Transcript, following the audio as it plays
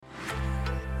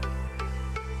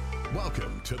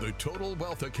Welcome to the Total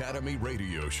Wealth Academy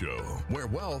radio show, where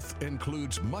wealth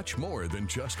includes much more than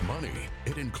just money.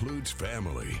 It includes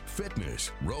family,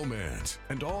 fitness, romance,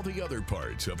 and all the other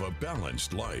parts of a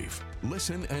balanced life.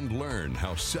 Listen and learn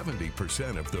how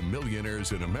 70% of the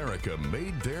millionaires in America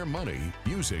made their money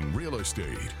using real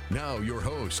estate. Now your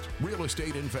host, real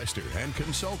estate investor and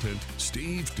consultant,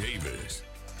 Steve Davis.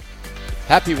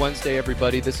 Happy Wednesday,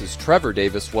 everybody. This is Trevor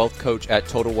Davis, wealth coach at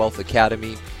Total Wealth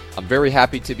Academy. I'm very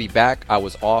happy to be back. I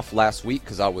was off last week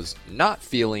because I was not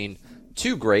feeling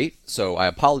too great, so I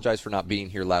apologize for not being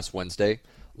here last Wednesday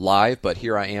live, but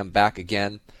here I am back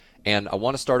again. And I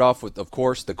want to start off with, of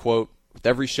course, the quote with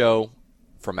every show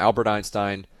from Albert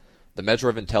Einstein: the measure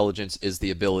of intelligence is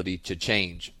the ability to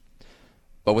change.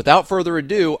 But without further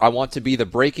ado, I want to be the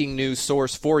breaking news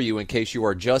source for you in case you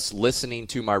are just listening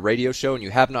to my radio show and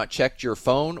you have not checked your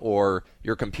phone or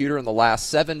your computer in the last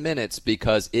 7 minutes,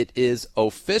 because it is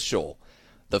official.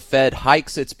 The Fed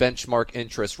hikes its benchmark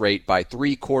interest rate by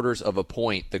 0.75 of a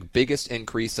point, the biggest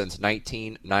increase since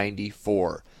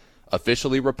 1994.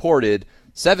 Officially reported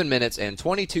 7 minutes and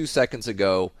 22 seconds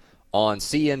ago on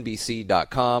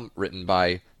CNBC.com, written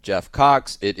by Jeff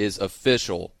Cox. It is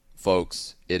official,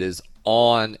 folks. It is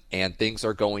on, and things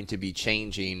are going to be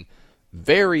changing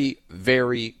very,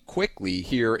 very quickly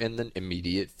here in the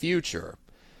immediate future.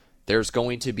 There's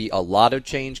going to be a lot of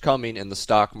change coming in the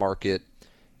stock market,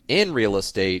 in real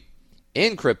estate,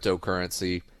 in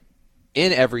cryptocurrency,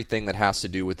 in everything that has to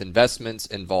do with investments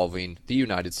involving the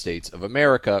United States of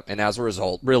America, and as a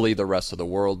result, really the rest of the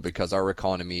world, because our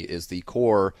economy is the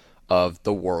core of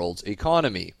the world's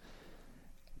economy.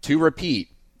 To repeat,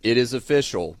 it is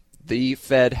official. The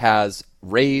Fed has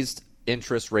raised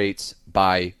interest rates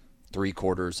by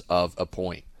 0.75 of a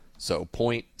point. So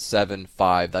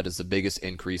 0.75, that is the biggest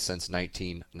increase since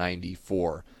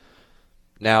 1994.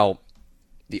 Now,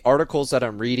 the articles that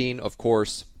I'm reading, of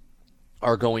course,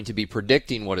 are going to be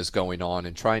predicting what is going on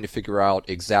and trying to figure out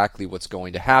exactly what's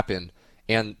going to happen.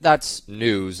 And that's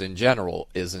news in general,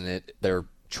 isn't it? They're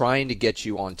trying to get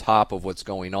you on top of what's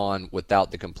going on without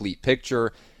the complete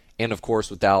picture, and of course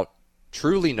without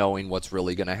truly knowing what's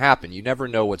really going to happen. You never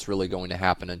know what's really going to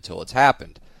happen until it's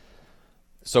happened.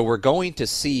 So we're going to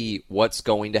see what's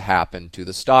going to happen to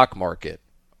the stock market.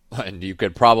 And you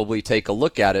could probably take a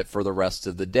look at it for the rest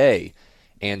of the day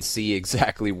and see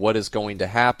exactly what is going to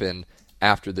happen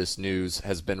after this news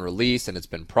has been released and it's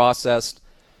been processed.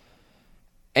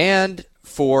 And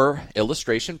for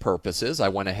illustration purposes, I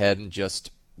went ahead and just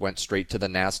went straight to the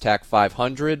NASDAQ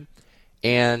 500,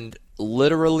 and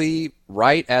literally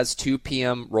right as 2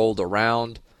 p.m. rolled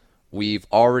around, we've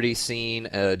already seen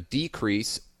a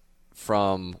decrease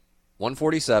from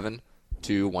 147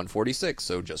 to 146,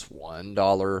 so just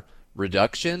 $1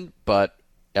 reduction, but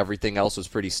everything else was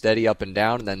pretty steady up and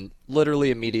down. And then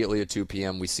literally immediately at 2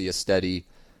 p.m. we see a steady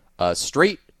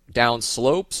straight down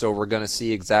slope, so we're going to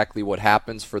see exactly what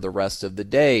happens for the rest of the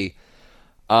day.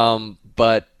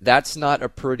 But that's not a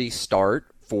pretty start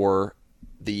for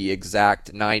the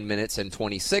exact 9 minutes and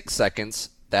 26 seconds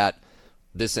that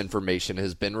this information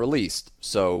has been released.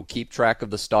 So keep track of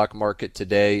the stock market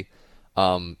today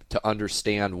to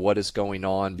understand what is going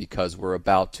on, because we're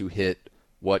about to hit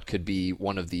what could be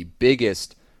one of the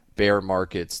biggest bear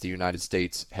markets the United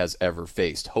States has ever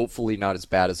faced. Hopefully not as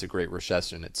bad as the Great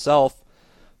Recession itself,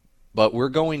 but we're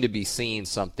going to be seeing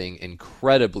something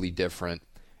incredibly different,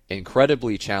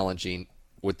 incredibly challenging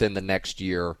within the next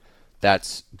year,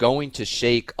 that's going to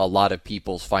shake a lot of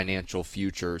people's financial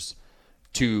futures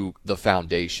to the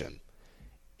foundation.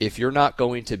 If you're not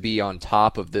going to be on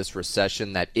top of this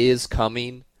recession that is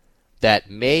coming, that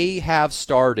may have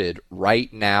started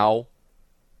right now,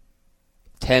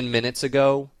 10 minutes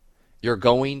ago, you're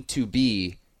going to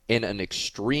be in an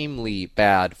extremely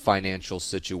bad financial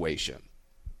situation.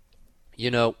 You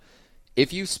know,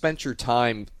 if you spent your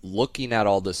time looking at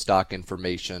all the stock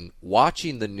information,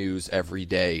 watching the news every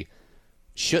day,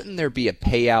 shouldn't there be a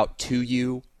payout to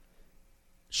you?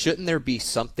 Shouldn't there be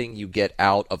something you get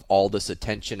out of all this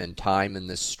attention and time and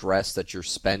this stress that you're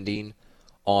spending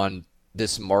on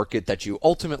this market that you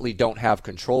ultimately don't have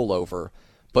control over?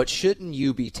 But shouldn't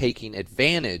you be taking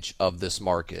advantage of this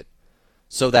market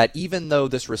so that even though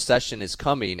this recession is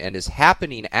coming and is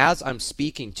happening as I'm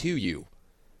speaking to you,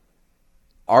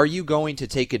 are you going to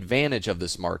take advantage of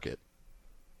this market?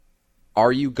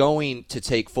 Are you going to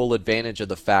take full advantage of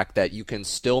the fact that you can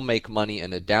still make money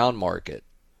in a down market?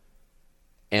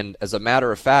 And as a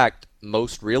matter of fact,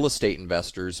 most real estate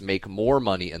investors make more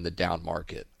money in the down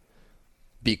market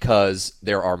because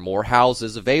there are more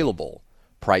houses available.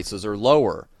 Prices are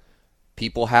lower.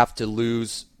 People have to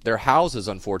lose their houses,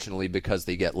 unfortunately, because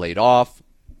they get laid off.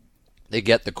 they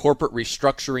get the corporate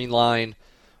restructuring line,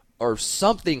 or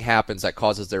something happens that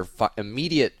causes their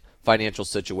immediate financial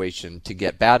situation to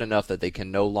get bad enough that they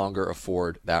can no longer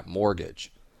afford that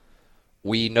mortgage.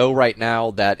 We know right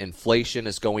now that inflation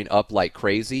is going up like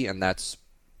crazy, and that's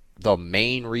the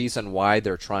main reason why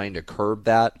they're trying to curb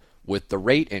that with the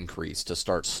rate increase to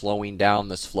start slowing down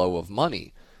this flow of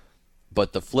money.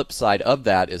 But the flip side of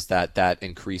that is that that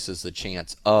increases the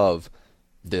chance of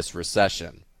this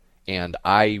recession. And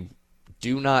I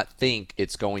do not think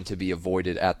it's going to be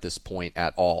avoided at this point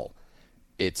at all.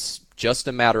 It's just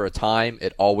a matter of time.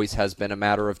 It always has been a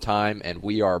matter of time, and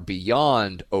we are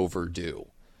beyond overdue.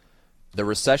 The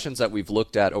recessions that we've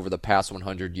looked at over the past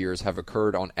 100 years have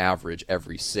occurred on average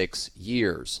every 6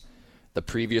 years. The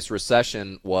previous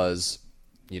recession was,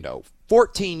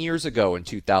 14 years ago in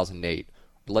 2008.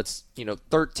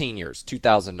 13 years,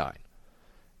 2009.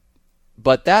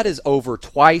 But that is over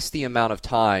twice the amount of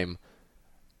time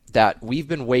that we've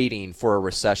been waiting for a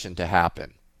recession to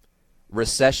happen.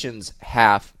 Recessions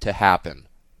have to happen.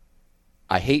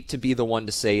 I hate to be the one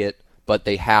to say it, but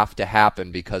they have to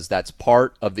happen because that's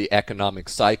part of the economic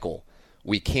cycle.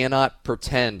 We cannot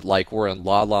pretend like we're in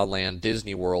La La Land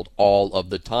Disney World all of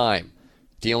the time,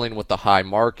 dealing with the high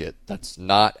market. That's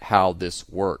not how this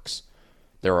works.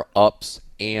 There are ups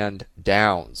and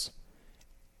downs.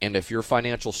 And if your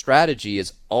financial strategy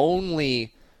is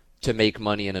only to make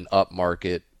money in an up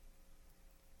market,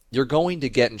 you're going to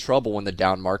get in trouble when the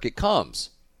down market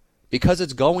comes, because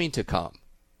it's going to come.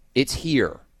 It's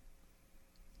here.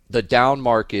 The down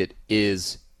market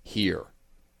is here.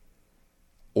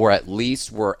 Or at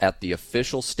least we're at the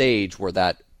official stage where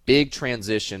that big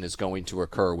transition is going to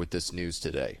occur with this news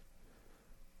today.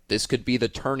 This could be the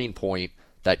turning point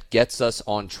that gets us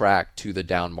on track to the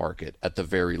down market, at the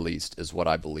very least, is what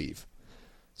I believe.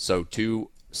 So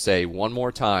to say one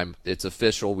more time, it's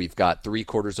official. We've got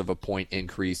 0.75 of a point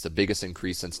increase, the biggest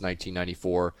increase since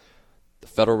 1994. The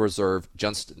Federal Reserve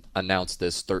just announced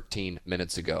this 13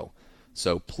 minutes ago.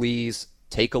 So please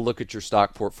take a look at your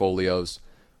stock portfolios.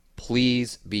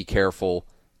 Please be careful.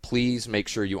 Please make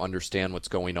sure you understand what's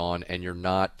going on and you're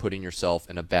not putting yourself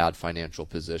in a bad financial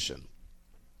position.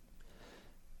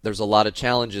 There's a lot of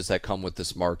challenges that come with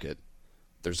this market.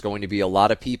 There's going to be a lot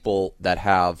of people that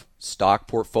have stock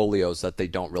portfolios that they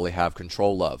don't really have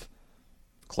control of.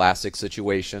 Classic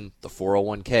situation, the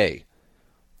 401k.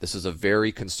 This is a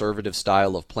very conservative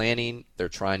style of planning. They're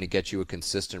trying to get you a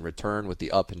consistent return with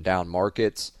the up and down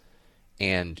markets,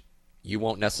 and you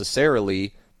won't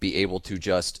necessarily be able to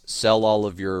just sell all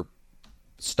of your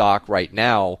stock right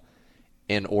now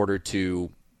in order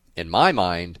to, in my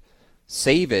mind,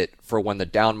 save it for when the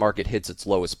down market hits its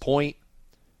lowest point,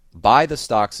 buy the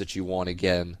stocks that you want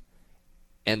again,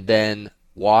 and then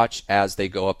watch as they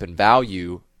go up in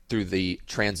value through the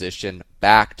transition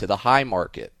back to the high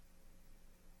market.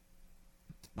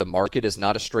 The market is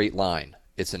not a straight line.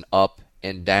 It's an up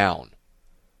and down.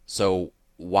 So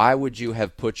why would you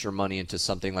have put your money into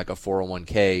something like a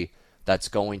 401k that's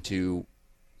going to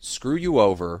screw you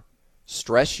over,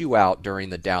 stress you out during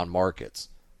the down markets?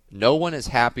 No one is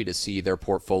happy to see their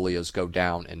portfolios go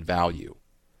down in value.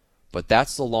 But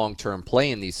that's the long-term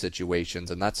play in these situations,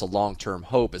 and that's a long-term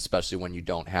hope, especially when you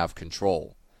don't have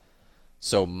control.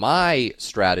 So my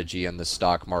strategy in the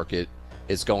stock market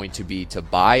is going to be to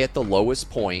buy at the lowest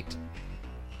point,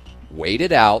 wait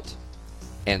it out,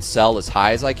 and sell as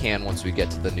high as I can once we get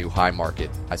to the new high market.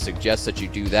 I suggest that you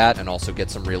do that and also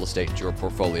get some real estate into your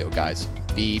portfolio, guys.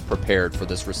 Be prepared for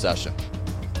this recession.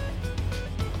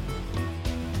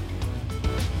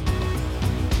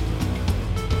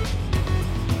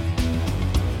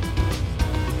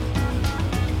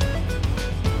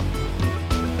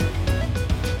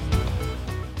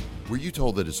 Were you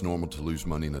told that it's normal to lose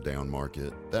money in the down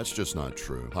market? That's just not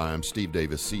true. Hi, I'm Steve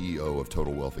Davis, CEO of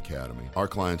Total Wealth Academy. Our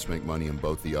clients make money in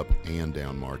both the up and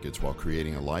down markets while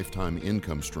creating a lifetime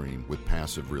income stream with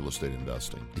passive real estate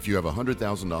investing. If you have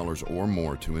 $100,000 or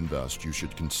more to invest, you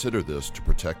should consider this to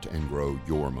protect and grow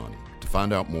your money. To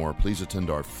find out more, please attend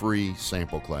our free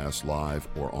sample class live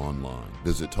or online.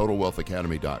 Visit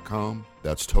TotalWealthAcademy.com.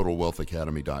 That's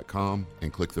TotalWealthAcademy.com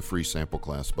and click the free sample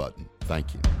class button.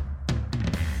 Thank you.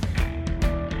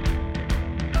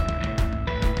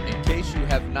 In case you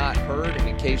have not heard, and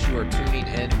in case you are tuning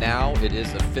in now, it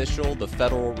is official. The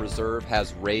Federal Reserve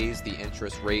has raised the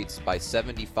interest rates by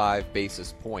 75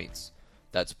 basis points.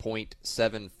 That's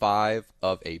 0.75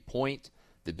 of a point,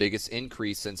 the biggest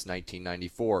increase since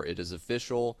 1994. It is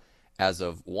official as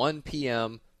of 1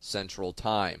 p.m. Central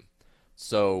Time.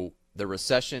 So the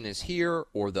recession is here,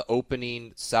 or the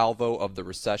opening salvo of the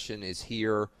recession is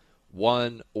here,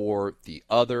 one or the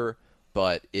other,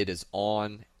 but it is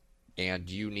on and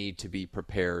you need to be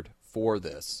prepared for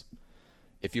this.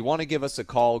 If you want to give us a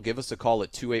call at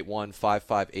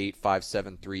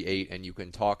 281-558-5738, and you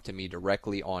can talk to me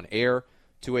directly on air,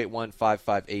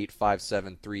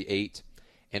 281-558-5738.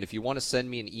 And if you want to send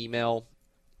me an email,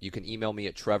 you can email me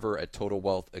at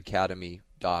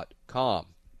trevor@totalwealthacademy.com.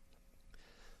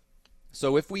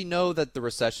 So if we know that the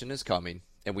recession is coming,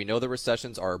 and we know the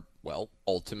recessions are, well,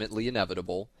 ultimately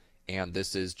inevitable, and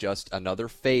this is just another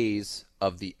phase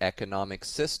of the economic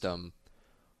system,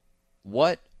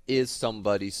 what is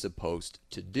somebody supposed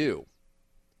to do?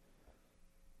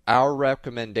 Our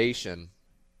recommendation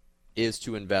is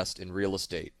to invest in real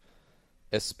estate,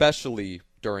 especially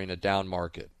during a down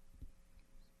market,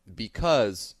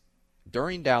 because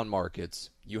during down markets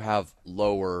you have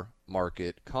lower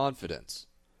market confidence.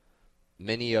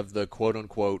 Many of the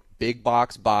quote-unquote big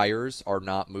box buyers are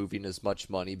not moving as much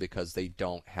money because they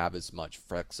don't have as much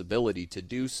flexibility to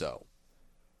do so.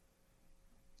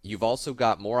 You've also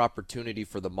got more opportunity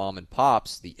for the mom and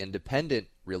pops, the independent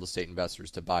real estate investors,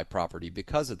 to buy property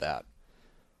because of that.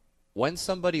 When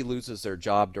somebody loses their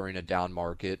job during a down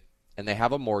market and they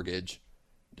have a mortgage,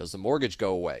 does the mortgage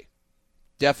go away?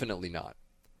 Definitely not.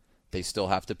 They still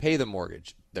have to pay the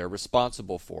mortgage. They're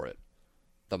responsible for it.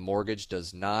 The mortgage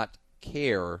does not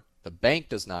care, the bank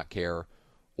does not care,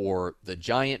 or the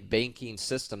giant banking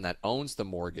system that owns the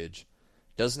mortgage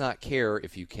does not care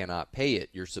if you cannot pay it.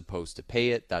 You're supposed to pay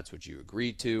it. That's what you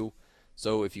agreed to.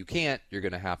 So if you can't, you're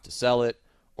going to have to sell it,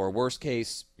 or worst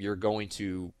case, you're going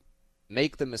to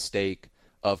make the mistake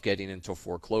of getting into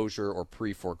foreclosure or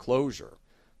pre-foreclosure.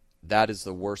 That is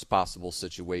the worst possible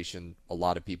situation a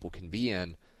lot of people can be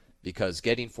in, because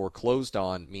getting foreclosed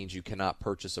on means you cannot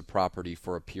purchase a property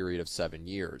for a period of 7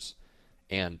 years.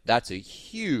 And that's a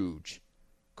huge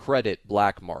credit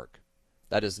black mark.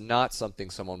 That is not something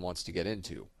someone wants to get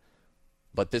into.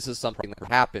 But this is something that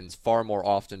happens far more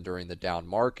often during the down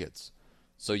markets.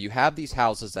 So you have these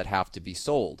houses that have to be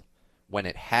sold. When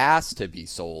it has to be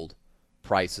sold,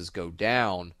 prices go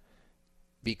down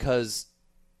because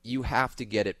you have to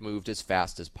get it moved as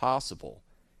fast as possible.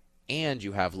 And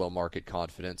you have low market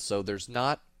confidence, so there's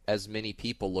not as many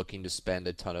people looking to spend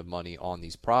a ton of money on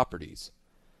these properties.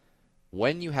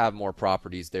 When you have more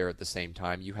properties there at the same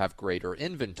time, you have greater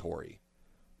inventory.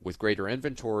 With greater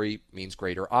inventory means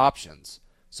greater options.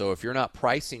 So if you're not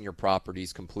pricing your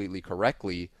properties completely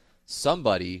correctly,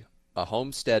 somebody, a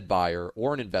homestead buyer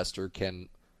or an investor, can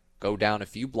go down a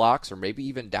few blocks or maybe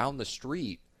even down the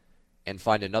street and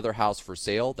find another house for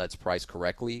sale that's priced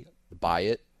correctly, buy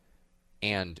it,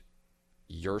 and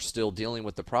you're still dealing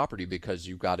with the property because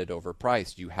you got it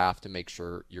overpriced. You have to make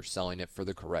sure you're selling it for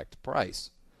the correct price.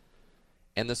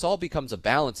 And this all becomes a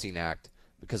balancing act,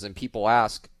 because when people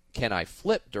ask, can I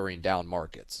flip during down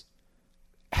markets?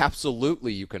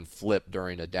 Absolutely, you can flip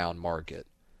during a down market.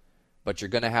 But you're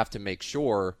going to have to make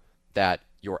sure that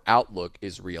your outlook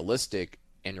is realistic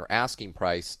and your asking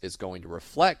price is going to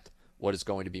reflect what is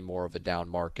going to be more of a down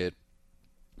market.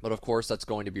 But of course, that's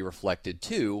going to be reflected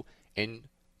too in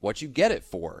what you get it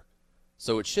for.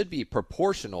 So it should be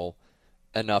proportional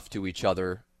enough to each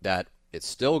other that it's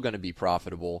still going to be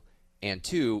profitable, and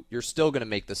two, you're still going to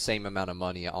make the same amount of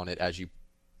money on it as you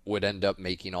would end up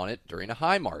making on it during a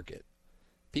high market.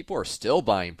 People are still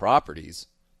buying properties.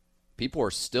 People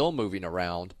are still moving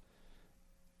around.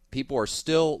 People are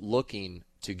still looking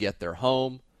to get their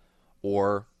home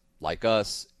or, like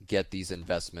us, get these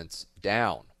investments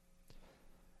down.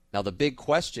 Now, the big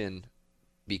question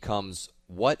becomes,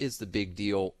 what is the big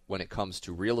deal when it comes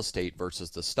to real estate versus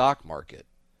the stock market?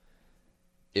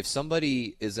 If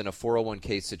somebody is in a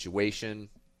 401k situation,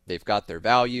 they've got their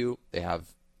value, they have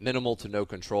minimal to no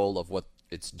control of what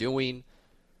it's doing.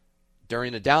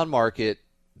 During a down market,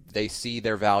 they see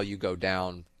their value go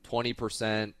down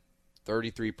 20%,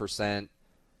 33%.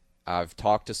 I've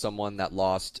talked to someone that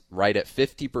lost right at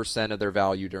 50% of their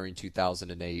value during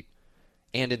 2008,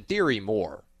 and in theory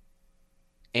more.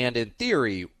 And in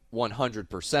theory,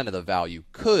 100% of the value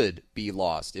could be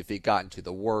lost if it got into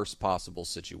the worst possible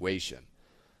situation.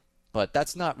 But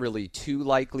that's not really too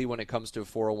likely when it comes to a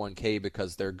 401k,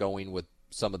 because they're going with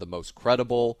some of the most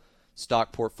credible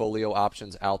stock portfolio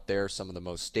options out there, some of the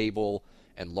most stable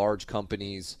and large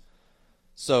companies.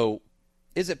 So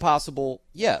is it possible?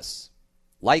 Yes.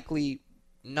 Likely,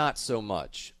 not so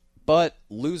much. But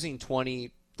losing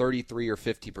 20, 33, or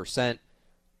 50%,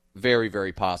 very,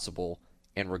 very possible.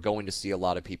 And we're going to see a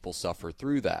lot of people suffer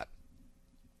through that.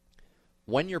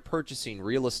 When you're purchasing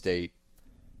real estate,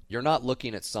 you're not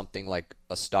looking at something like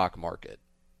a stock market.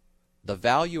 The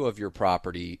value of your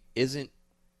property isn't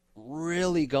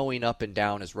really going up and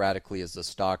down as radically as the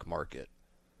stock market.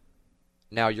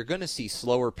 Now, you're going to see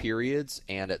slower periods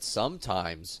and at some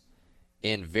times,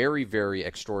 in very, very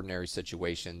extraordinary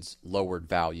situations, lowered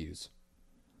values.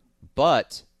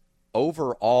 But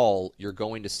overall, you're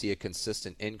going to see a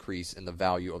consistent increase in the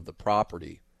value of the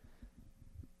property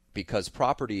because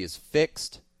property is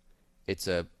fixed. It's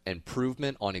an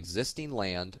improvement on existing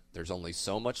land. There's only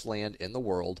so much land in the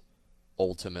world,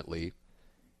 ultimately.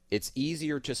 It's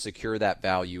easier to secure that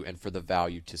value and for the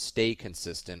value to stay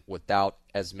consistent without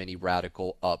as many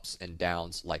radical ups and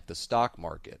downs like the stock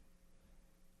market.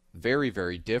 Very,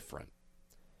 very different.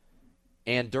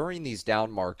 And during these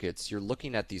down markets, you're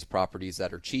looking at these properties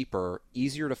that are cheaper,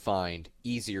 easier to find,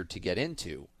 easier to get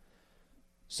into.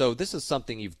 So this is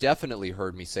something you've definitely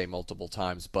heard me say multiple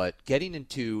times, but getting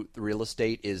into real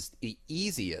estate is the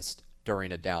easiest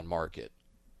during a down market.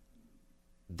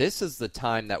 This is the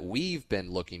time that we've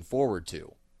been looking forward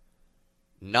to.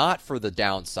 Not for the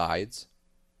downsides,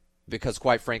 because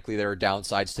quite frankly, there are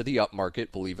downsides to the up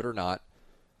market, believe it or not.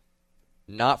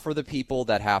 Not for the people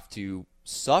that have to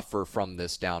suffer from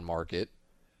this down market,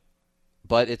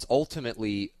 but it's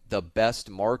ultimately the best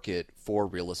market for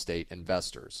real estate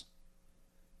investors.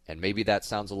 And maybe that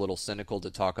sounds a little cynical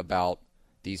to talk about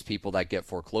these people that get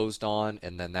foreclosed on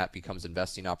and then that becomes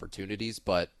investing opportunities,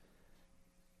 but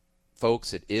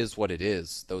folks, it is what it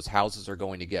is. Those houses are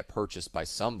going to get purchased by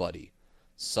somebody.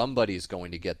 Somebody is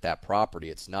going to get that property.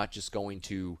 It's not just going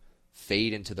to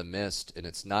fade into the mist, and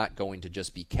it's not going to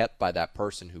just be kept by that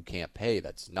person who can't pay.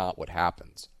 That's not what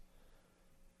happens.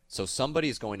 So somebody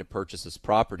is going to purchase this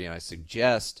property, and I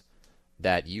suggest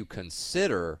that you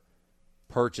consider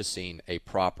purchasing a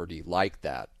property like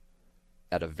that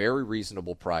at a very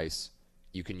reasonable price.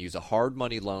 You can use a hard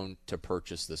money loan to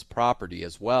purchase this property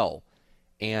as well,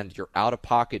 and your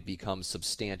out-of-pocket becomes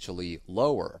substantially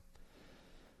lower.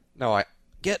 Now, I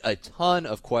get a ton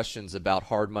of questions about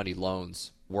hard money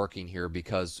loans working here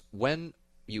because when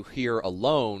you hear a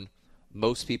loan,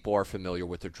 most people are familiar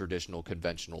with a traditional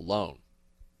conventional loan.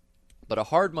 But a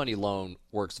hard money loan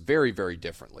works very, very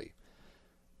differently.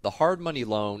 The hard money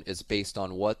loan is based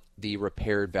on what the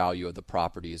repaired value of the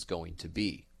property is going to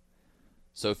be.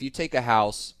 So if you take a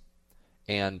house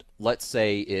and let's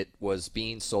say it was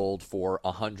being sold for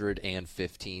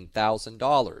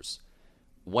 $115,000,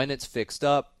 when it's fixed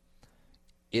up,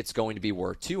 it's going to be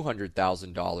worth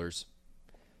 $200,000.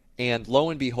 And lo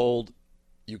and behold,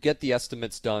 you get the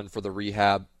estimates done for the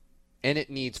rehab, and it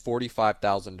needs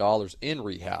 $45,000 in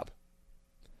rehab.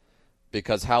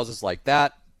 Because houses like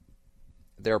that,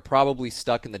 they're probably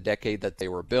stuck in the decade that they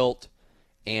were built,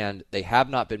 and they have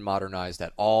not been modernized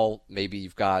at all. Maybe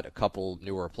you've got a couple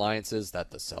newer appliances that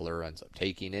the seller ends up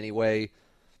taking anyway,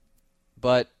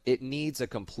 but it needs a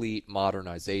complete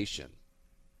modernization.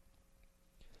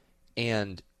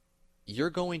 And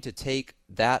you're going to take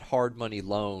that hard money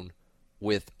loan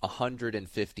with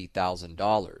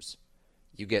 $150,000.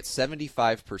 You get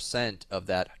 75% of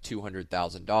that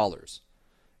 $200,000.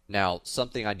 Now,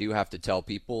 something I do have to tell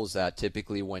people is that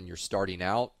typically when you're starting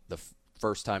out, the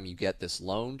first time you get this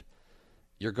loaned,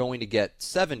 you're going to get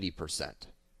 70%.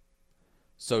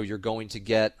 So you're going to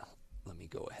get, let me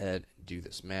go ahead and do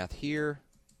this math here,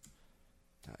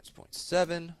 times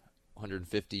 0.7,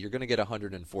 150, you're going to get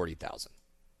 140,000.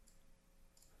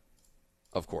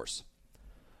 Of course.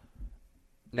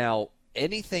 Now,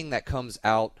 anything that comes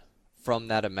out from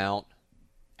that amount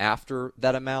after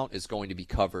that amount is going to be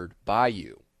covered by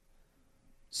you.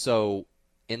 So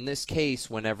in this case,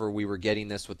 whenever we were getting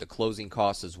this with the closing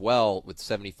costs as well, with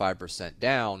 75%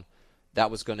 down, that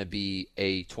was going to be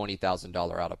a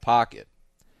 $20,000 out of pocket.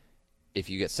 If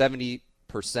you get 70%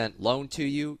 loaned to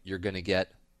you, you're going to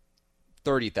get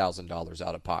 $30,000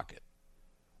 out of pocket.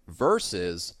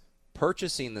 Versus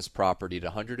purchasing this property at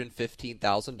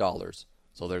 $115,000,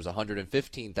 so there's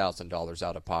 $115,000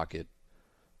 out of pocket,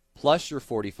 plus your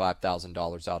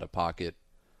 $45,000 out of pocket,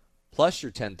 plus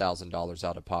your $10,000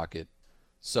 out of pocket.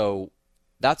 So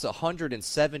that's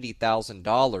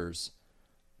 $170,000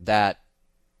 that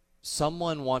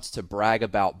someone wants to brag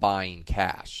about buying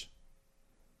cash.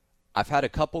 I've had a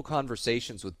couple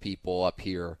conversations with people up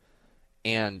here,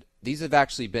 and these have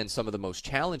actually been some of the most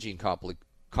challenging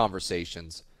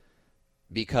conversations,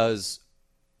 because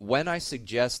when I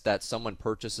suggest that someone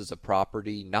purchases a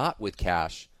property not with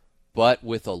cash but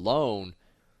with a loan,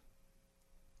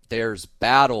 there's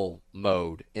battle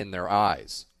mode in their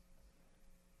eyes,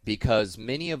 because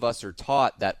many of us are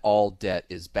taught that all debt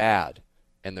is bad,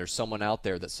 and there's someone out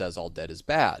there that says all debt is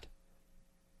bad.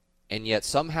 And yet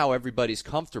somehow everybody's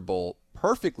comfortable,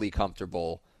 perfectly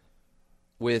comfortable,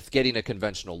 with getting a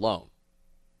conventional loan.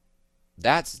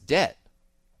 That's debt.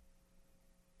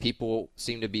 People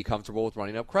seem to be comfortable with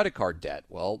running up credit card debt.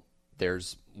 Well,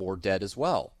 there's more debt as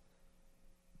well.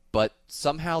 But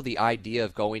somehow the idea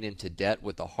of going into debt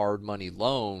with a hard money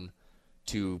loan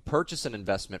to purchase an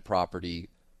investment property,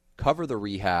 cover the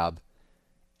rehab,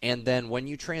 and then when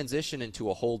you transition into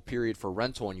a hold period for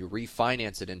rental and you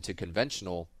refinance it into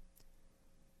conventional,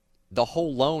 the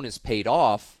whole loan is paid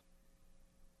off,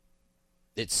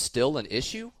 it's still an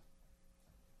issue?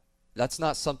 That's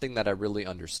not something that I really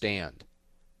understand.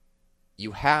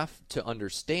 You have to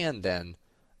understand then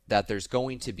that there's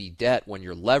going to be debt when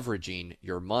you're leveraging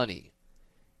your money.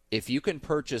 If you can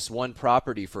purchase one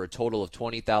property for a total of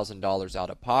 $20,000 out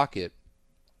of pocket,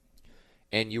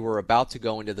 and you were about to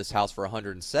go into this house for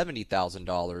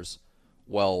 $170,000,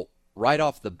 well, right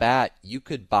off the bat, you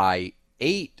could buy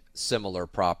 8 similar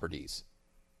properties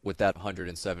with that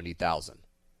 $170,000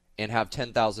 and have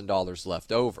 $10,000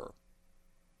 left over.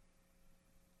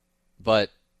 But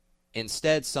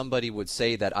instead, somebody would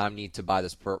say that I need to buy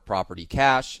this property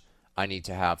cash. I need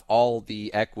to have all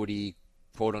the equity,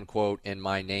 quote unquote, in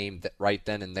my name right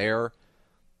then and there.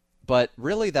 But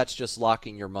really, that's just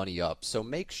locking your money up. So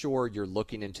make sure you're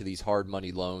looking into these hard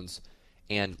money loans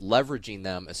and leveraging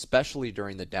them, especially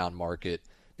during the down market,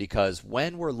 because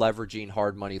when we're leveraging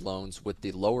hard money loans with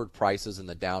the lowered prices in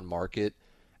the down market,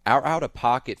 our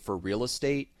out-of-pocket for real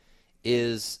estate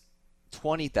is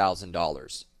 $20,000,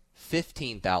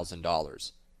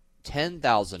 $15,000,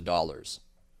 $10,000,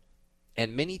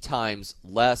 and many times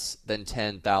less than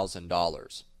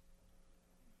 $10,000.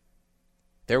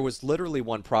 There was literally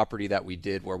one property that we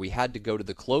did where we had to go to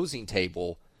the closing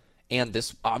table, and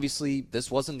this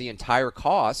wasn't the entire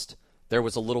cost. There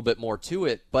was a little bit more to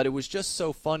it, but it was just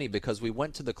so funny because we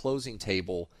went to the closing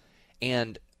table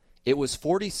and it was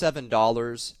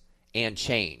 $47 and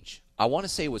change. I want to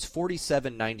say it was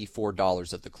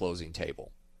 $47.94 at the closing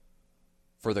table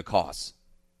for the costs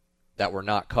that were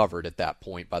not covered at that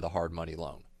point by the hard money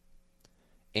loan.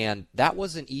 And that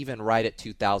wasn't even right at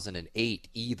 2008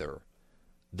 either.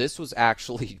 This was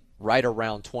actually right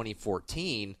around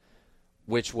 2014,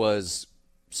 which was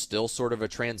still sort of a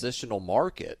transitional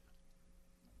market.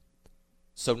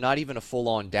 So not even a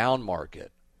full-on down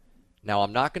market. Now,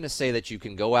 I'm not going to say that you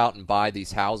can go out and buy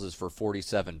these houses for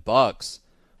 $47,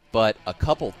 but a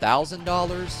couple $1,000,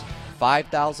 $5,000,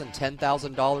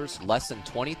 $10,000, less than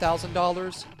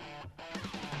 $20,000,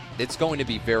 it's going to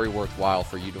be very worthwhile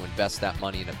for you to invest that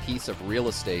money in a piece of real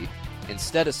estate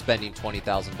instead of spending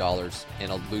 $20,000 in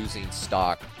a losing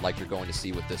stock like you're going to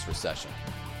see with this recession.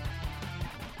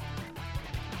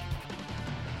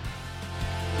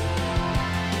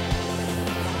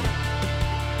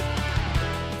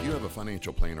 If you have a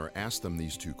financial planner, ask them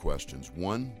these 2 questions.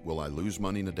 1, will I lose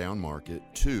money in a down market?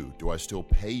 2, do I still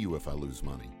pay you if I lose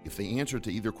money? If the answer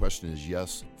to either question is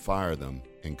yes, fire them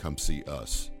and come see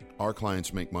us. Our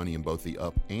clients make money in both the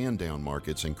up and down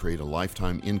markets and create a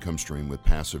lifetime income stream with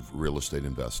passive real estate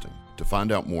investing. To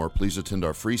find out more, please attend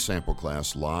our free sample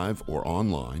class live or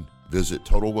online. Visit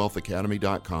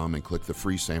TotalWealthAcademy.com and click the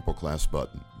free sample class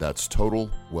button. That's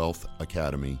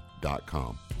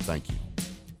TotalWealthAcademy.com. Thank you.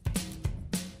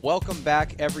 Welcome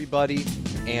back, everybody,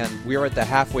 and we are at the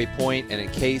halfway point, and in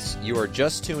case you are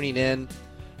just tuning in,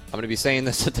 I'm going to be saying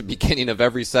this at the beginning of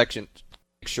every section to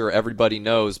make sure everybody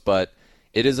knows, but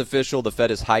it is official. The Fed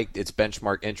has hiked its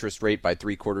benchmark interest rate by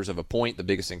 0.75 of a point, the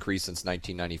biggest increase since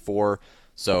 1994.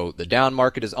 So the down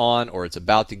market is on, or it's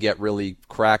about to get really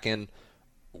cracking.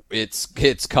 It's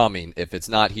coming. If it's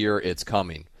not here, it's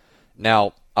coming.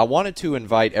 Now, I wanted to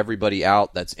invite everybody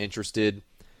out that's interested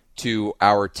to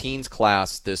our teens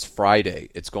class this Friday.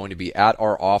 It's going to be at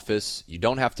our office. You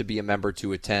don't have to be a member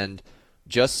to attend.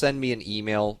 Just send me an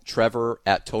email,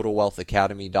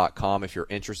 trevor@TotalWealthAcademy.com, if you're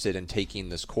interested in taking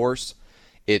this course.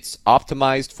 It's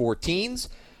optimized for teens,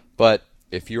 but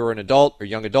if you're an adult or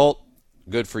young adult,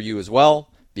 good for you as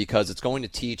well, because it's going to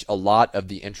teach a lot of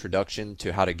the introduction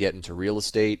to how to get into real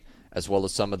estate, as well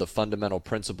as some of the fundamental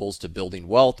principles to building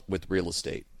wealth with real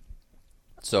estate.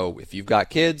 So if you've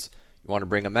got kids, you want to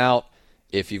bring them out.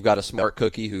 If you've got a smart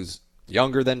cookie who's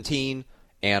younger than teen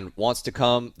and wants to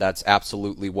come, that's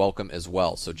absolutely welcome as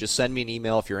well. So just send me an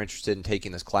email if you're interested in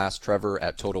taking this class,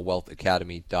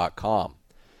 trevor@TotalWealthAcademy.com.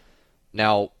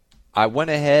 Now, I went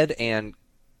ahead and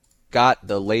got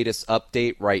the latest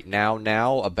update right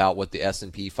now about what the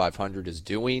S&P 500 is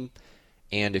doing.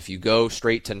 And if you go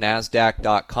straight to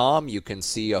NASDAQ.com, you can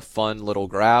see a fun little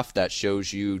graph that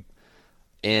shows you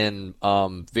in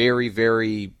very,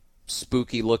 very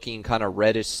spooky looking kind of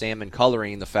reddish salmon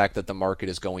coloring the fact that the market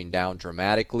is going down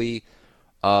dramatically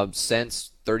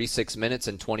since 36 minutes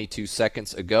and 22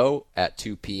 seconds ago at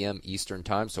 2 p.m. Eastern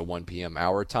time, so 1 p.m.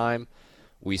 our time.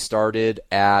 We started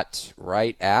at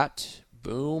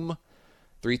boom,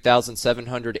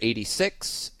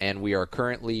 3,786, and we are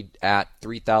currently at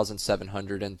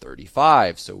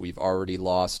 3,735. So we've already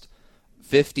lost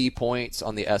 50 points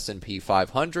on the S&P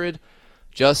 500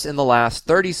 just in the last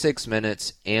 36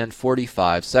 minutes and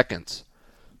 45 seconds.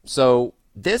 So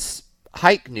this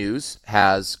hike news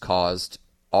has caused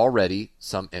already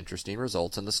some interesting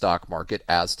results in the stock market,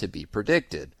 as to be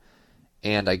predicted.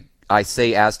 And I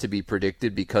say as to be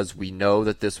predicted because we know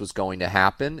that this was going to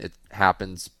happen. It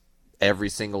happens every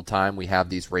single time we have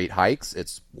these rate hikes.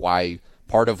 It's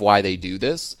part of why they do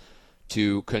this,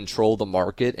 to control the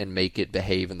market and make it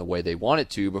behave in the way they want it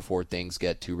to before things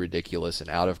get too ridiculous and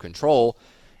out of control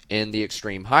in the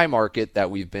extreme high market that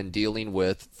we've been dealing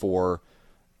with for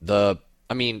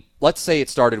let's say it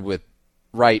started with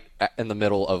right in the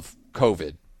middle of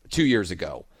COVID 2 years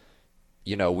ago.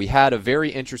 We had a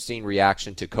very interesting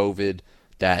reaction to COVID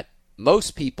that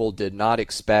most people did not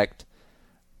expect,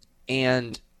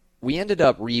 and we ended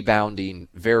up rebounding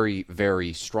very,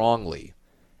 very strongly.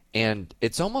 And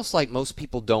it's almost like most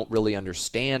people don't really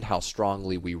understand how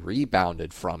strongly we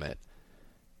rebounded from it,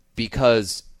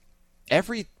 because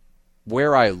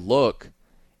everywhere I look,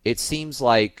 it seems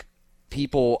like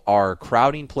people are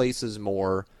crowding places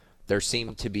more. There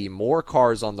seem to be more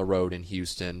cars on the road in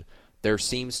Houston. There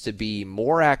seems to be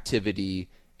more activity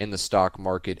in the stock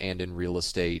market and in real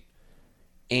estate.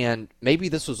 And maybe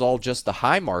this was all just the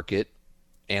high market,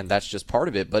 and that's just part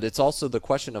of it. But it's also the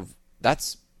question of,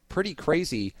 that's pretty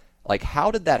crazy. Like,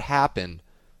 how did that happen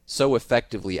so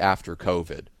effectively after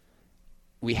COVID?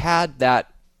 We had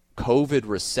that COVID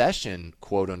recession,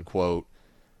 quote unquote,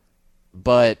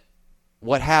 but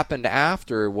what happened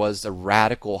after was a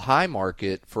radical high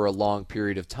market for a long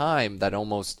period of time that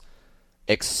almost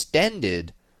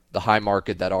extended the high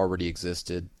market that already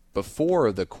existed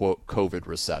before the quote COVID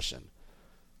recession.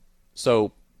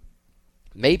 So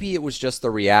maybe it was just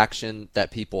the reaction that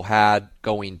people had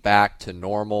going back to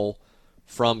normal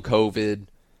from COVID,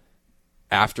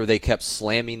 after they kept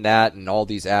slamming that and all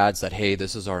these ads that, hey,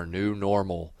 this is our new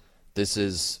normal. This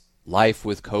is life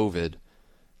with COVID.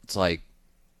 It's like,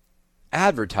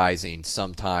 advertising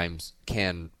sometimes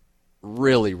can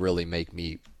really, really make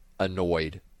me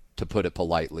annoyed, to put it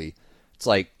politely. It's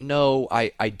like, no,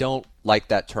 I don't like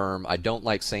that term. I don't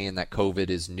like saying that COVID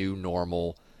is new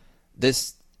normal.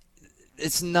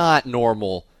 It's not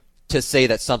normal to say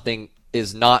that something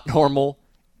is not normal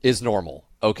is normal,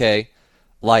 okay?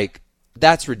 Like,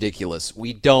 that's ridiculous.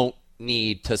 We don't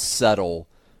need to settle.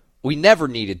 We never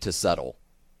needed to settle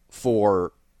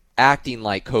for acting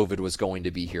like COVID was going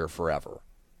to be here forever,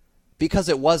 because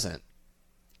it wasn't.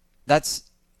 That's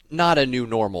not a new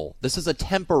normal. This is a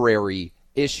temporary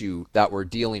issue that we're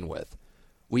dealing with.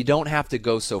 We don't have to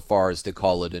go so far as to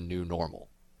call it a new normal.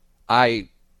 I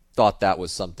thought that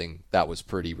was something that was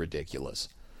pretty ridiculous.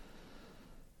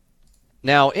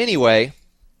 Now, anyway,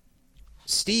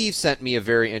 Steve sent me a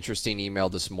very interesting email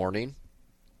this morning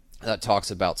that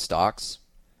talks about stocks,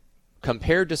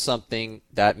 compared to something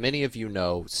that many of you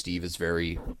know Steve is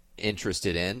very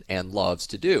interested in and loves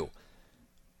to do.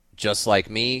 Just like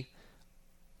me,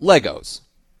 Legos.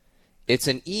 It's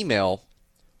an email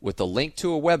with a link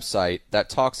to a website that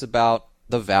talks about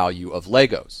the value of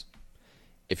Legos.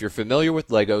 If you're familiar with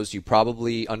Legos, you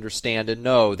probably understand and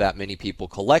know that many people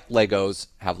collect Legos,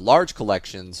 have large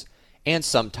collections, and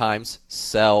sometimes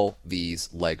sell these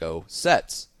Lego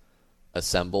sets,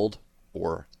 assembled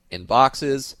or in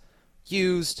boxes,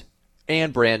 used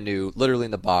and brand new, literally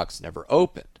in the box, never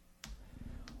opened.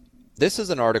 This is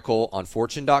an article on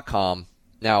Fortune.com.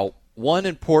 Now, one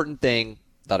important thing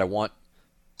that I want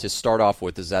to start off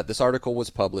with is that this article was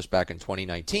published back in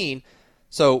 2019,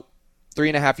 so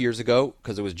 3.5 years ago,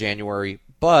 because it was January,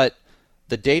 but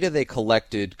the data they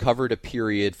collected covered a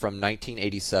period from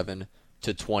 1987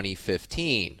 to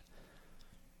 2015.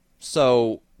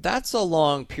 So that's a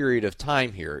long period of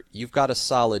time here. You've got a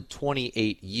solid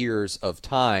 28 years of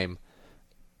time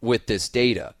with this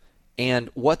data. And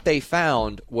what they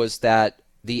found was that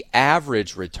the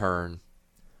average return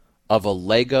of a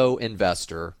Lego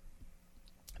investor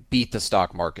beat the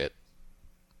stock market.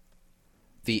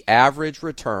 The average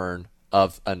return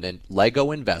of a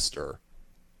Lego investor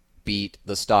beat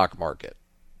the stock market.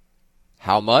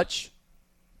 How much?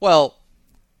 Well,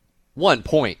 1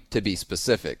 point to be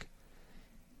specific.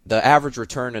 The average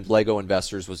return in Lego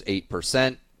investors was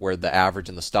 8%, where the average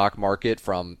in the stock market,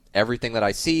 from everything that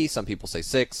I see, some people say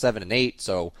 6, 7, and 8.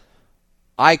 So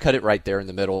I cut it right there in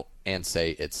the middle and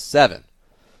say it's 7.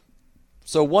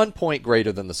 So 1 point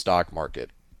greater than the stock market.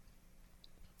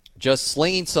 Just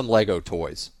slinging some Lego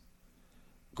toys,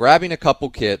 grabbing a couple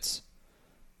kits,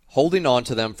 holding on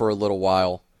to them for a little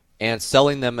while, and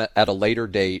selling them at a later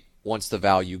date once the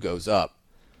value goes up.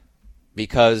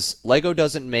 Because Lego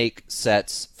doesn't make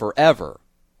sets forever.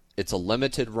 It's a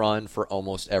limited run for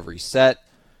almost every set.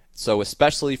 So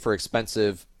especially for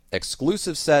expensive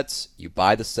exclusive sets, you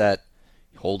buy the set,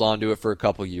 you hold on to it for a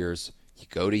couple years, you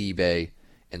go to eBay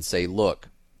and say, look,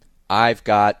 I've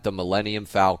got the Millennium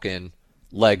Falcon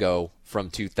Lego from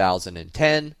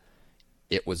 2010.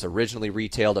 It was originally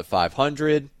retailed at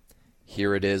 $500.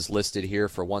 Here it is listed here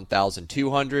for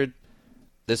 $1,200.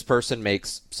 This person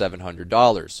makes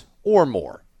 $700 or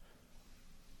more.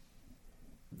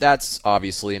 That's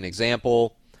obviously an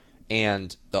example,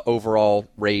 and the overall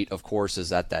rate, of course,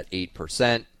 is at that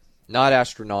 8%. Not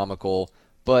astronomical,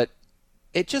 but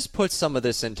it just puts some of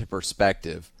this into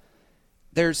perspective.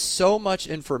 There's so much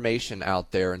information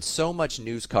out there and so much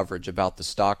news coverage about the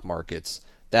stock markets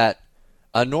that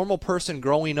a normal person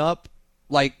growing up,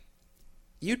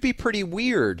 you'd be pretty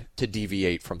weird to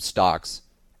deviate from stocks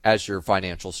as your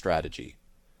financial strategy,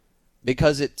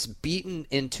 because it's beaten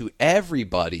into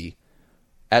everybody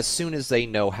as soon as they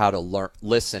know how to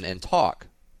listen and talk.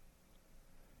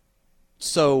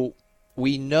 So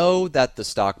we know that the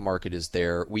stock market is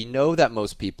there. We know that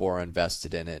most people are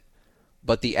invested in it,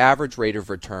 but the average rate of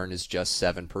return is just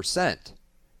 7%.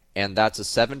 And that's a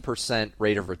 7%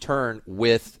 rate of return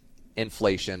with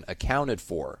inflation accounted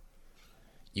for.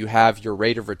 You have your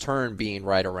rate of return being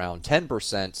right around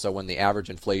 10%, so when the average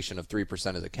inflation of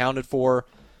 3% is accounted for,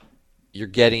 you're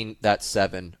getting that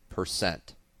 7%.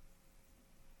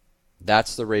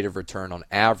 That's the rate of return on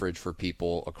average for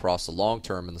people across the long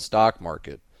term in the stock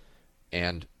market.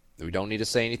 And we don't need to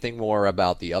say anything more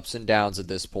about the ups and downs at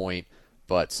this point,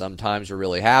 but sometimes you're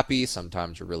really happy,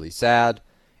 sometimes you're really sad.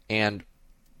 And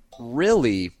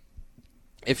really,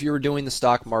 if you were doing the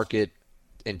stock market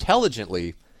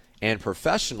intelligently and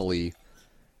professionally,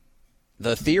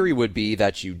 the theory would be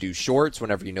that you do shorts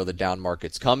whenever you know the down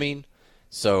market's coming,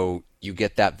 so you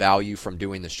get that value from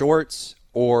doing the shorts,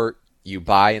 or you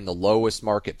buy in the lowest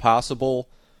market possible,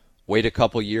 wait a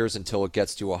couple years until it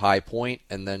gets to a high point,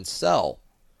 and then sell.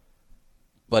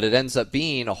 But it ends up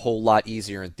being a whole lot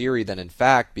easier in theory than in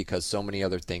fact, because so many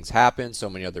other things happen, so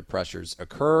many other pressures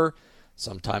occur.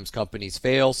 Sometimes companies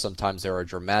fail, sometimes there are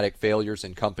dramatic failures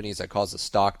in companies that cause the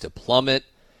stock to plummet,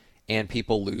 and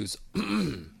people lose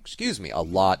a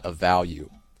lot of value.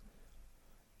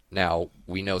 Now,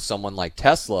 we know someone like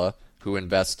Tesla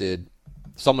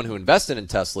someone who invested in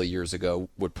Tesla years ago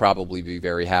would probably be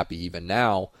very happy even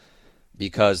now,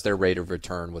 because their rate of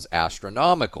return was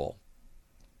astronomical.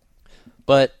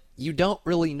 But you don't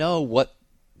really know what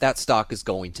that stock is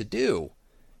going to do.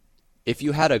 If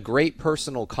you had a great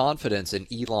personal confidence in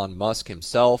Elon Musk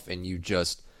himself, and you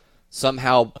just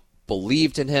somehow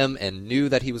believed in him and knew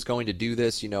that he was going to do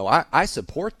this, I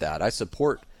support that. I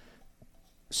support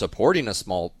supporting a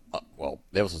small,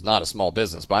 this was not a small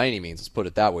business by any means, let's put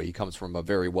it that way. He comes from a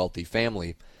very wealthy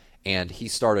family, and he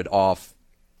started off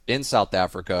in South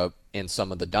Africa in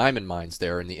some of the diamond mines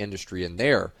there, in the industry in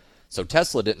there. So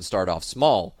Tesla didn't start off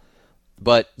small,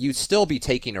 but you'd still be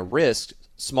taking a risk,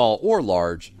 small or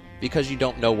large, because you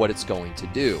don't know what it's going to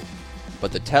do.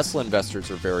 But the Tesla investors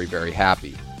are very, very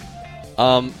happy.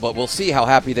 But we'll see how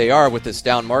happy they are with this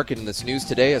down market in this news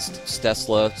today, as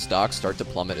Tesla stocks start to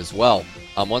plummet as well.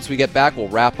 Once we get back, we'll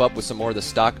wrap up with some more of the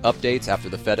stock updates after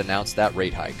the Fed announced that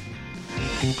rate hike.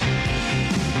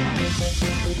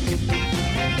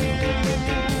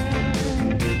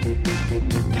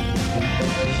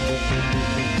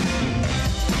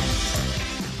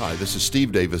 Hi, this is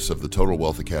Steve Davis of the Total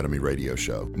Wealth Academy radio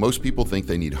show. Most people think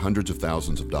they need hundreds of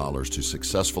thousands of dollars to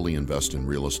successfully invest in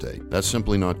real estate. That's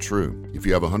simply not true. If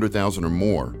you have $100,000 or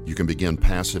more, you can begin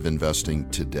passive investing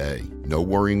today. No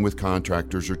worrying with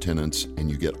contractors or tenants,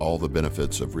 and you get all the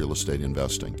benefits of real estate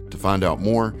investing. To find out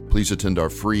more, please attend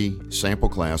our free sample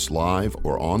class live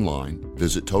or online.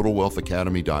 Visit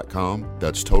TotalWealthAcademy.com.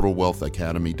 That's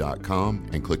TotalWealthAcademy.com,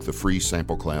 and click the free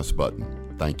sample class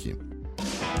button. Thank you.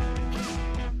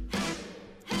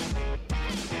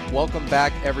 Welcome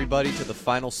back, everybody, to the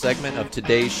final segment of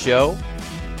today's show.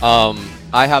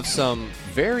 I have some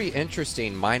very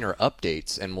interesting minor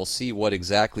updates, and we'll see what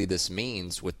exactly this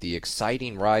means with the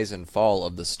exciting rise and fall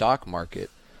of the stock market.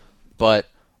 But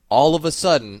all of a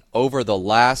sudden, over the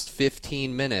last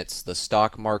 15 minutes, the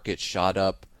stock market shot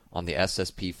up on the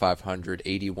S&P 500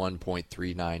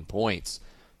 81.39 points.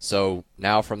 So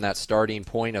now from that starting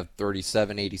point of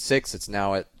 3786, it's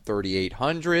now at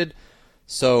 3800.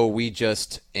 So we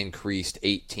just increased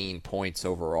 18 points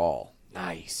overall.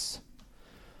 Nice.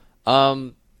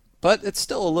 But it's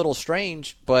still a little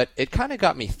strange, but it kind of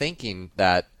got me thinking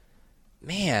that,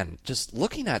 man, just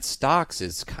looking at stocks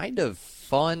is kind of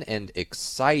fun and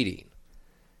exciting.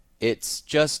 it's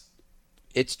just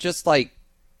like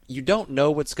you don't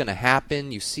know what's going to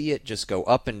happen. You see it just go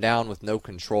up and down with no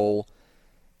control.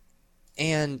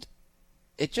 And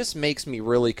it just makes me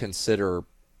really consider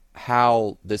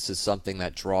how this is something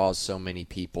that draws so many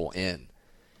people in.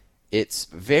 It's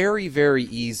very, very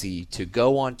easy to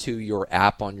go onto your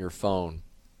app on your phone.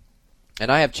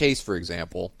 And I have Chase, for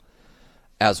example,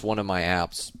 as one of my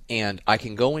apps. And I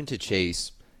can go into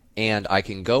Chase and I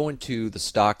can go into the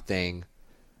stock thing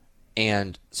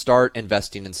and start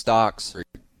investing in stocks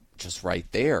just right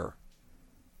there.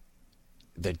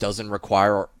 That doesn't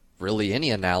require really any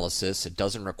analysis. It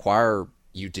doesn't require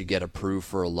you to get approved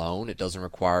for a loan. It doesn't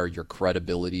require your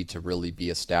credibility to really be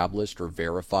established or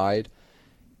verified.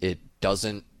 It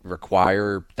doesn't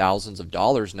require thousands of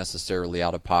dollars necessarily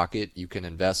out of pocket. You can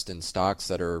invest in stocks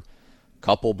that are a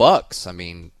couple bucks. I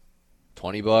mean,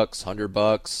 $20,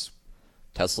 $100.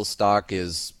 Tesla stock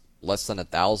is less than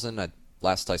 1,000.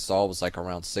 Last I saw was like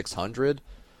around 600.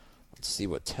 Let's see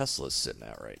what Tesla's sitting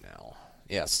at right now.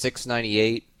 Yeah,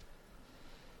 698.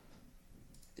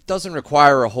 It doesn't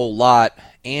require a whole lot,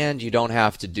 and you don't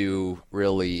have to do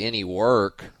really any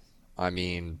work. I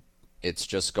mean, it's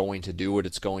just going to do what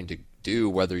it's going to do,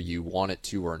 whether you want it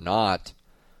to or not.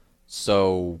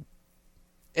 So,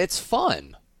 it's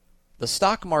fun. The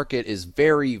stock market is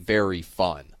very, very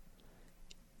fun.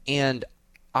 And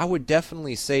I would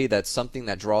definitely say that something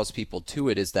that draws people to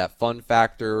it is that fun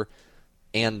factor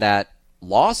and that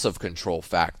loss of control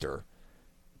factor.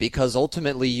 Because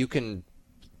ultimately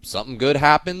something good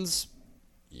happens,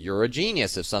 you're a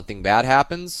genius. If something bad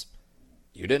happens,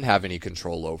 you didn't have any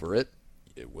control over it.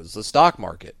 It was the stock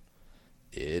market.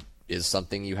 It is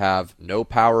something you have no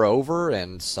power over,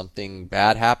 and something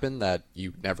bad happened that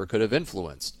you never could have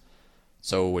influenced.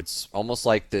 So it's almost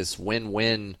like this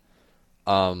win-win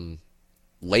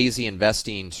lazy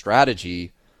investing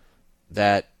strategy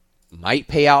that might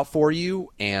pay out for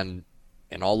you, and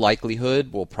in all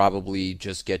likelihood will probably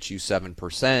just get you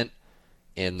 7%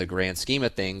 in the grand scheme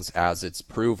of things, as it's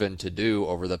proven to do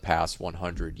over the past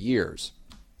 100 years.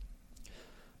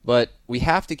 But we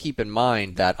have to keep in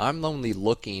mind that I'm only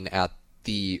looking at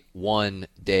the 1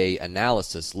 day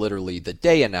analysis, literally the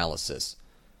day analysis.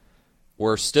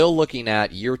 We're still looking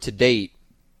at year to date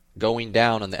going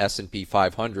down on the S&P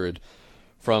 500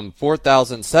 from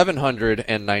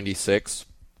 4,796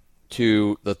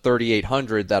 to the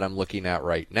 3,800 that I'm looking at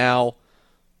right now.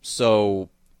 So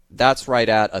that's right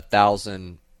at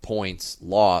 1,000 points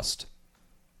lost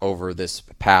over this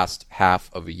past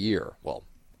half of a year. Well,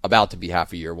 about to be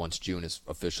half a year once June is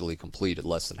officially completed,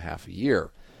 less than half a year.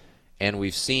 And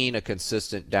we've seen a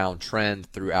consistent downtrend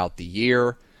throughout the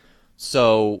year.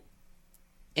 So,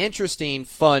 interesting,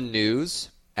 fun news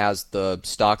as the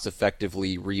stocks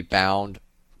effectively rebound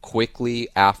quickly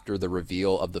after the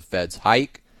reveal of the Fed's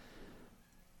hike.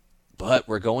 But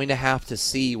we're going to have to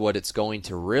see what it's going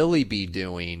to really be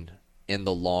doing in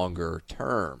the longer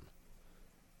term,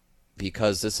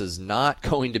 because this is not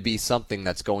going to be something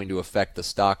that's going to affect the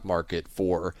stock market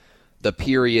for the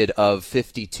period of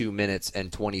 52 minutes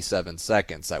and 27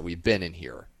 seconds that we've been in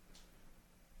here.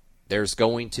 There's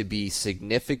going to be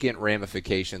significant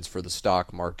ramifications for the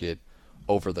stock market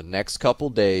over the next couple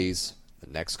days,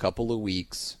 the next couple of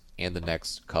weeks, and the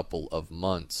next couple of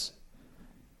months.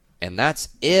 And that's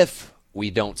if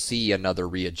we don't see another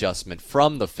readjustment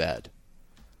from the Fed.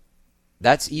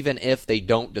 That's even if they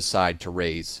don't decide to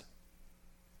raise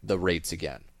the rates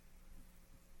again,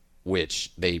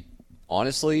 which they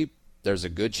honestly, there's a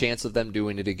good chance of them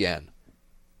doing it again,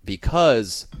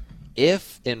 because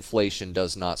if inflation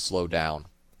does not slow down,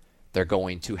 they're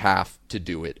going to have to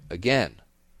do it again.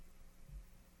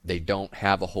 They don't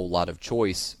have a whole lot of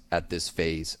choice at this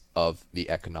phase of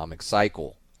the economic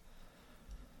cycle.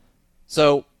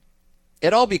 So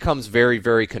it all becomes very,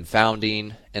 very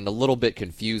confounding and a little bit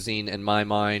confusing in my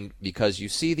mind, because you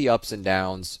see the ups and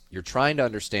downs, you're trying to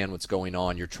understand what's going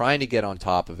on, you're trying to get on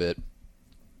top of it,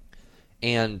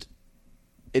 and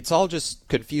it's all just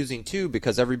confusing too,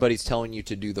 because everybody's telling you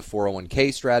to do the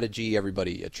 401k strategy.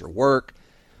 Everybody at your work,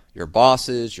 your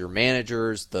bosses, your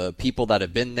managers, the people that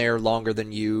have been there longer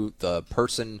than you, the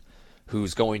person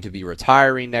who's going to be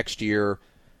retiring next year,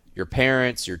 your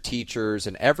parents, your teachers,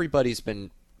 and everybody's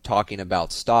been talking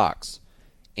about stocks.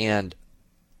 And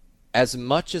as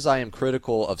much as I am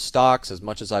critical of stocks, as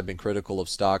much as I've been critical of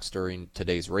stocks during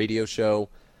today's radio show,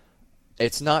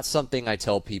 it's not something I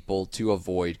tell people to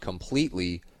avoid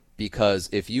completely, because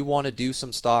if you want to do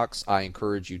some stocks, I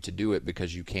encourage you to do it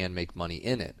because you can make money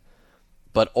in it.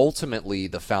 But ultimately,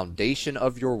 the foundation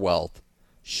of your wealth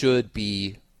should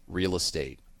be real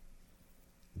estate.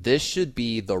 this should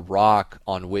be the rock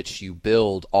on which you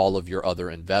build all of your other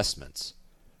investments.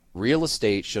 Real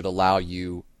estate should allow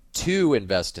you to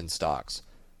invest in stocks,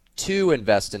 to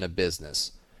invest in a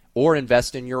business, or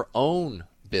invest in your own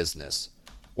business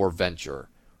or venture.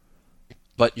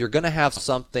 But you're going to have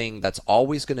something that's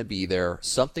always going to be there,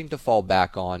 something to fall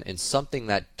back on, and something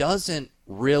that doesn't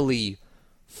really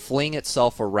fling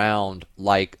itself around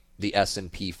like the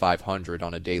S&P 500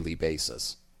 on a daily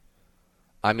basis.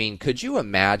 I mean, could you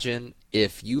imagine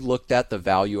if you looked at the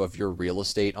value of your real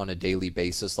estate on a daily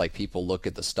basis like people look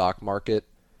at the stock market,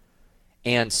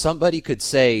 and somebody could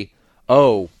say,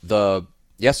 oh,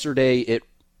 yesterday it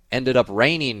ended up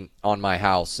raining on my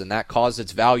house and that caused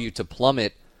its value to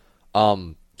plummet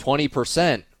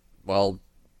 20%. Well,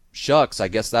 shucks, I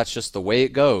guess that's just the way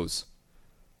it goes.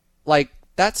 Like,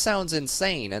 that sounds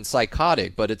insane and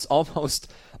psychotic, but it's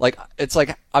almost like,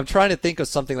 I'm trying to think of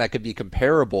something that could be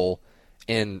comparable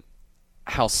in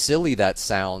how silly that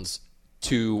sounds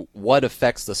to what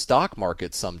affects the stock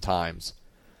market sometimes.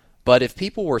 But if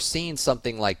people were seeing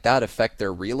something like that affect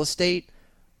their real estate,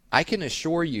 I can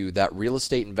assure you that real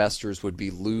estate investors would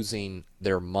be losing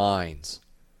their minds.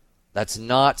 That's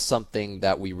not something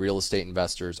that we real estate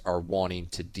investors are wanting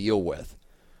to deal with.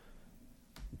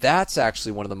 That's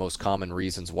actually one of the most common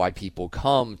reasons why people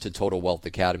come to Total Wealth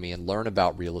Academy and learn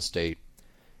about real estate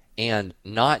and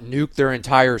not nuke their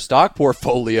entire stock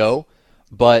portfolio,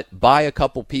 but buy a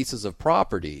couple pieces of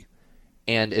property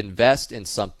and invest in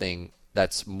something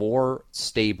that's more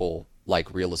stable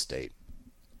like real estate.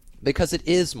 Because it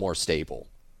is more stable.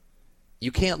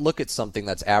 You can't look at something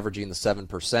that's averaging the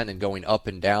 7% and going up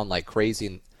and down like crazy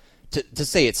and to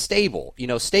say it's stable. You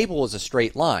know, stable is a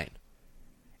straight line.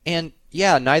 And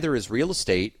yeah, neither is real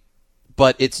estate,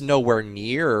 but it's nowhere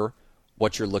near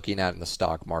what you're looking at in the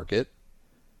stock market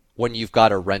when you've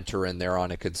got a renter in there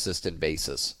on a consistent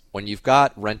basis. When you've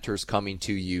got renters coming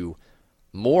to you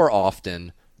more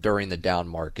often during the down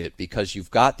market because you've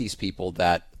got these people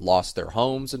that lost their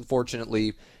homes,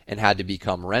 unfortunately, and had to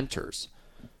become renters.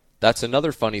 That's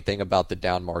another funny thing about the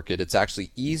down market. It's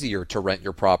actually easier to rent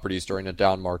your properties during a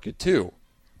down market too.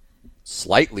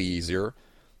 Slightly easier,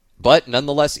 but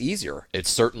nonetheless easier. It's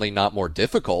certainly not more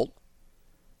difficult.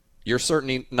 You're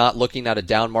certainly not looking at a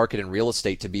down market in real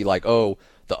estate to be like, oh,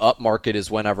 the up market is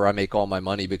whenever I make all my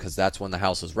money because that's when the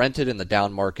house is rented, and the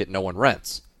down market no one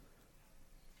rents.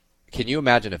 Can you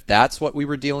imagine if that's what we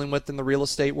were dealing with in the real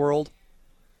estate world?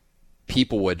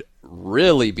 People would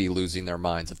really be losing their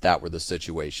minds if that were the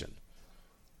situation.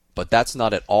 But that's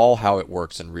not at all how it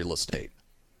works in real estate.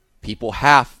 People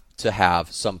have to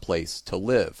have some place to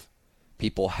live.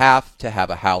 People have to have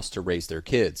a house to raise their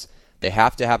kids. They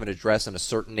have to have an address in a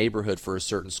certain neighborhood for a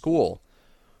certain school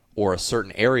or a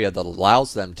certain area that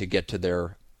allows them to get to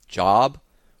their job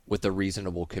with a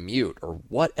reasonable commute, or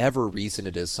whatever reason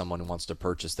it is someone wants to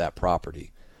purchase that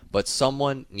property. But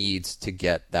someone needs to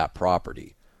get that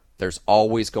property. There's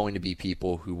always going to be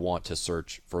people who want to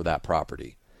search for that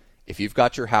property. If you've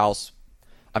got your house,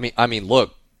 I mean,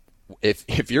 look,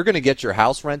 if you're going to get your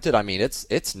house rented, I mean,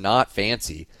 it's not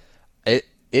fancy.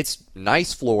 It's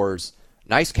nice floors,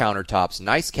 nice countertops,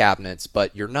 nice cabinets,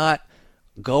 but you're not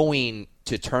going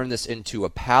to turn this into a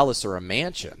palace or a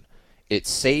mansion. It's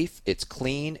safe, it's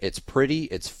clean, it's pretty,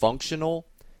 it's functional,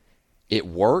 it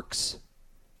works,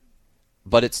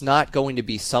 but it's not going to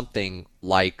be something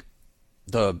like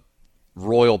the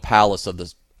royal palace of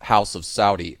the House of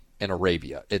Saudi in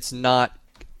Arabia. It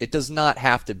does not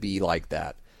have to be like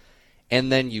that.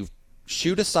 And then you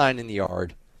shoot a sign in the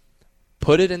yard,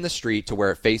 put it in the street to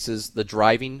where it faces the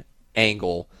driving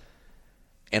angle.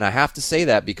 And I have to say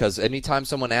that because anytime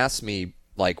someone asks me,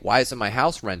 like, why isn't my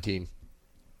house renting?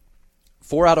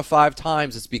 4 out of 5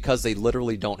 times it's because they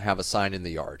literally don't have a sign in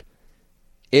the yard.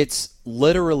 It's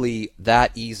literally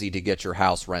that easy to get your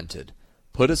house rented.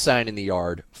 Put a sign in the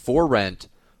yard for rent,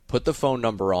 put the phone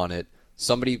number on it.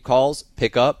 Somebody calls,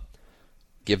 pick up,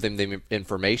 give them the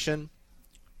information,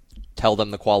 tell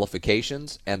them the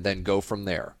qualifications, and then go from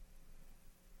there.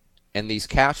 And these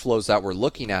cash flows that we're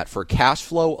looking at, for cash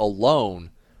flow alone,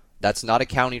 that's not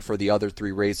accounting for the other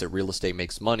 3 ways that real estate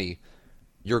makes money.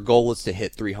 Your goal is to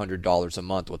hit $300 a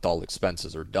month with all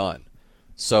expenses are done.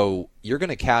 So you're going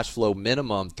to cash flow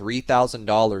minimum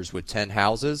 $3,000 with 10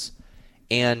 houses.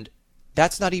 And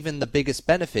that's not even the biggest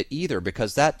benefit either,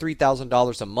 because that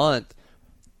 $3,000 a month,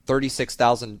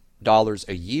 $36,000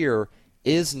 a year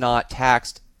is not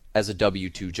taxed as a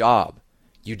W-2 job.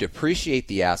 You depreciate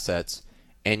the assets,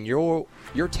 and your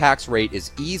tax rate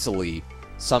is easily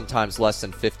sometimes less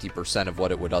than 50% of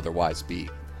what it would otherwise be.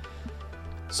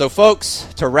 So folks,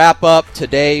 to wrap up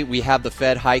today, we have the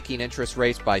Fed hiking interest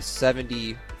rates by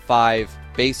 75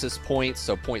 basis points,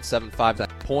 so 0.75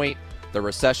 that point. The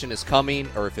recession is coming,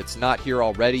 or if it's not here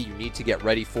already, you need to get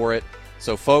ready for it.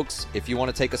 So folks, if you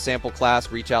want to take a sample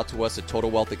class, reach out to us at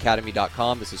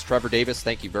TotalWealthAcademy.com. This is Trevor Davis.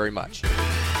 Thank you very much.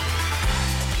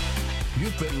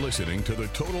 You've been listening to the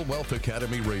Total Wealth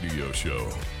Academy radio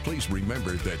show. Please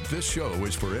remember that this show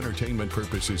is for entertainment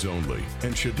purposes only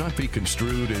and should not be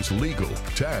construed as legal,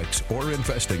 tax, or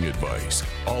investing advice.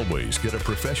 Always get a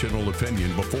professional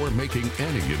opinion before making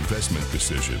any investment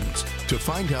decisions. To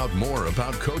find out more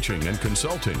about coaching and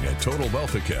consulting at Total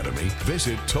Wealth Academy,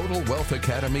 visit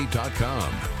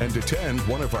TotalWealthAcademy.com and attend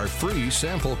one of our free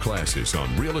sample classes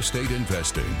on real estate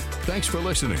investing. Thanks for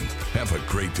listening. Have a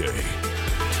great day.